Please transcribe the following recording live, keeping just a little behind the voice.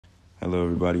Hello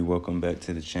everybody, welcome back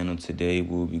to the channel. Today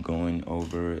we'll be going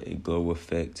over a glow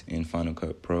effect in Final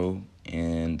Cut Pro,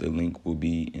 and the link will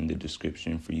be in the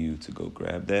description for you to go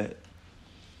grab that.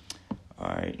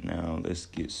 Alright, now let's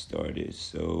get started.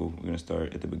 So we're going to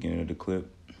start at the beginning of the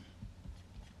clip.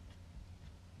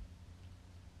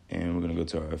 And we're going to go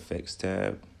to our effects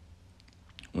tab.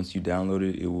 Once you download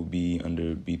it, it will be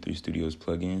under B3 Studios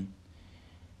plugin.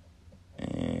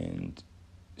 And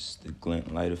it's the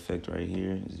glint light effect right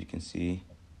here, as you can see.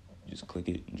 Just click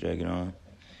it and drag it on.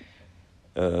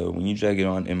 When you drag it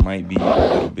on, it might be a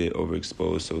little bit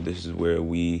overexposed, so this is where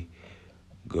we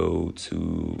go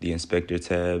to the inspector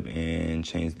tab and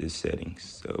change the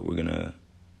settings. So we're gonna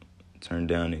turn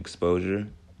down the exposure,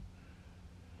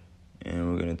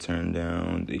 and we're gonna turn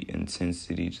down the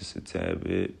intensity just a tad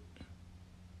bit,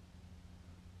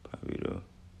 probably to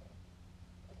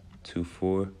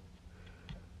 2.4.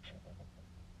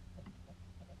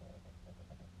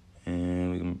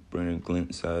 And we can bring the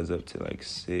glint size up to like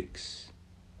 6.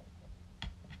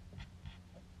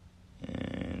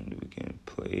 And we can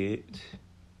play it.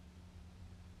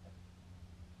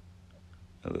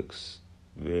 That looks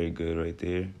very good right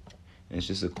there. And it's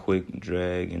just a quick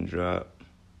drag and drop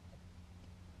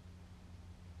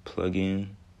plugin.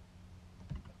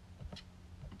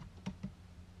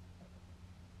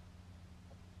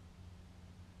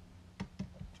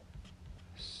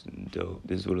 It's dope.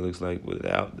 This is what it looks like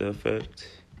without the effect.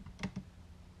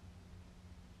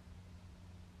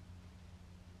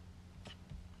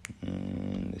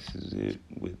 And this is it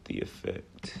with the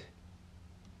effect.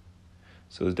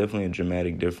 So it's definitely a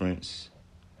dramatic difference.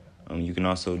 You can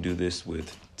also do this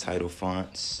with title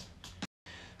fonts.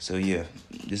 So yeah,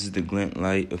 this is the glint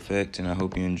light effect, and I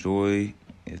hope you enjoy.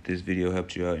 If this video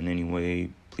helped you out in any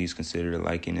way, please consider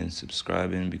liking and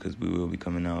subscribing, because we will be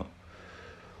coming out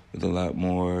with a lot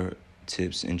more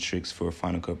tips and tricks for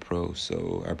Final Cut Pro.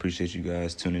 So I appreciate you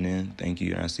guys tuning in. Thank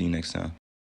you, and I'll see you next time.